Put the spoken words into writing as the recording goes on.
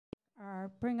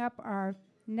bring up our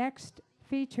next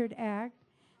featured act,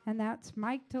 and that's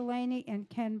Mike Delaney and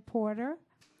Ken Porter.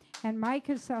 And Mike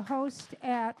is the host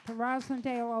at the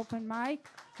Roslindale Open Mic,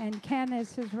 and Ken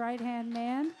is his right-hand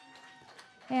man.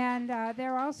 And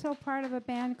they're also part of a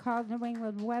band called New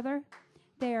England Weather.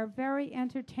 They are very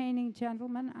entertaining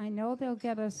gentlemen. I know they'll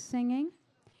get us singing.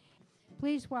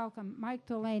 Please welcome Mike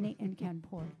Delaney and Ken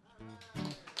Porter.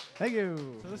 Thank you.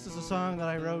 So this is a song that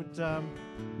I wrote a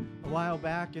while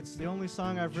back. It's the only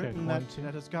song I've written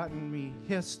that has gotten me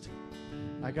hissed.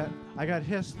 I got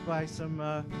hissed by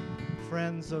some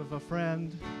friends of a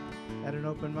friend at an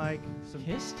open mic.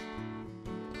 Hissed?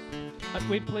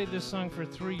 We played this song for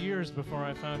 3 years before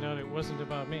I found out it wasn't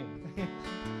about me.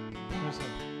 Listen.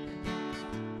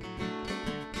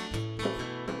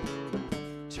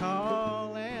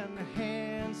 Tall and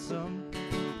handsome,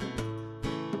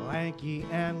 lanky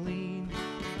and lean.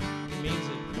 It means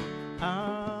it.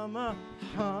 I'm a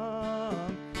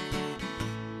hunk,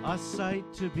 a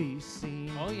sight to be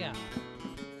seen. Oh, yeah.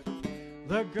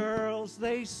 The girls,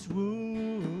 they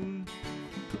swoon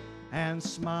and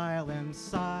smile and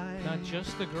sigh. Not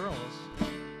just the girls.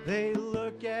 They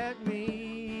look at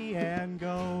me and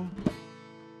go,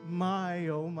 my,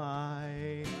 oh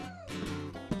my.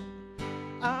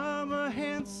 I'm a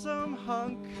handsome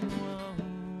hunk,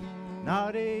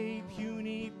 not a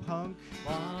puny punk,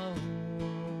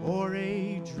 or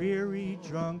a dreary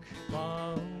drunk.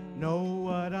 Know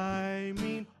what I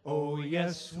mean? Oh,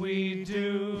 yes, we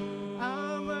do.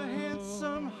 I'm a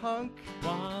handsome hunk,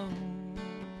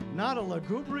 not a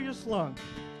lugubrious lunk,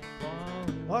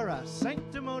 or a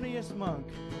sanctimonious monk.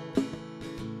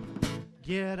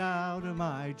 Get out of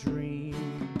my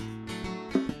dream.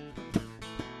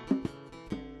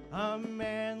 A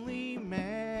manly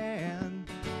man,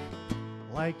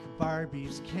 like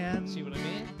Barbie's Ken. See what I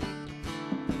mean?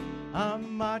 A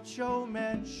macho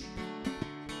mensch,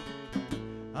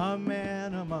 a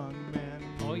man among men.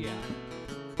 Oh, yeah.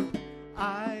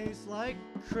 Eyes like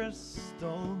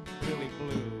crystal, Really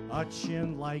blue. a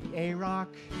chin like a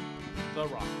rock, The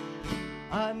Rock.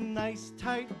 a nice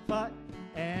tight butt,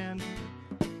 and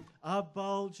a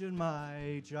bulge in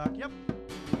my jock. Yep.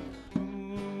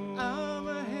 I'm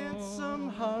a handsome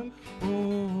hunk,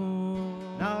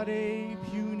 not a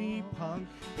puny punk,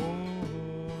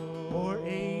 or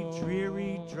a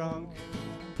dreary drunk.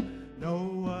 Know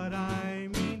what I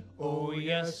mean? Oh,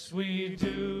 yes, we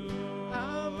do.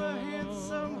 I'm a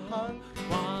handsome hunk,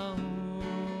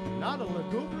 not a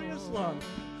lugubrious lunk,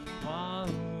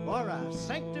 or a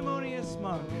sanctimonious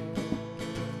monk.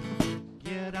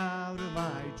 Get out of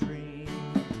my dream.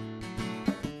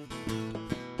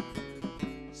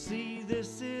 See,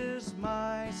 this is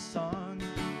my song,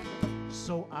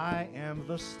 so I am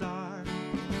the star.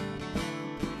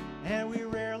 And we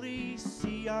rarely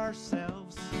see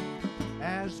ourselves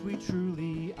as we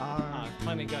truly are.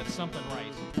 Finally got something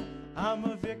right. I'm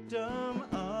a victim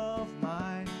of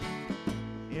my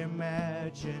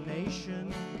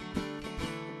imagination,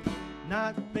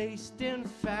 not based in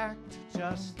fact,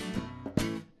 just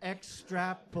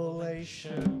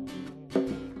extrapolation.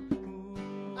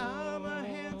 I'm a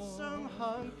handsome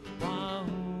hunk,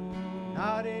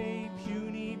 not a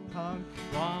puny punk,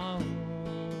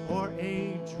 or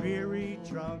a dreary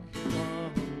drunk.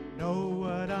 Know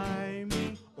what I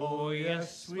mean? Oh,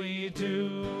 yes, we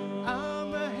do.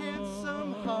 I'm a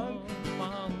handsome hunk,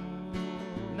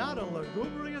 not a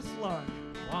lugubrious lunk,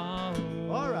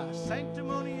 or a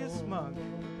sanctimonious monk,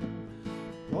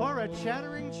 or a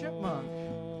chattering chipmunk,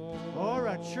 or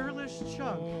a churlish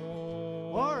chunk,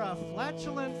 or a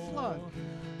flatulent flunk,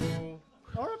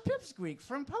 or a pipsqueak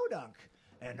from Podunk,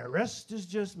 and the rest is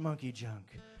just monkey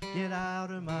junk. Get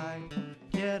out of my,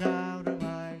 get out of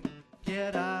my,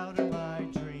 get out of my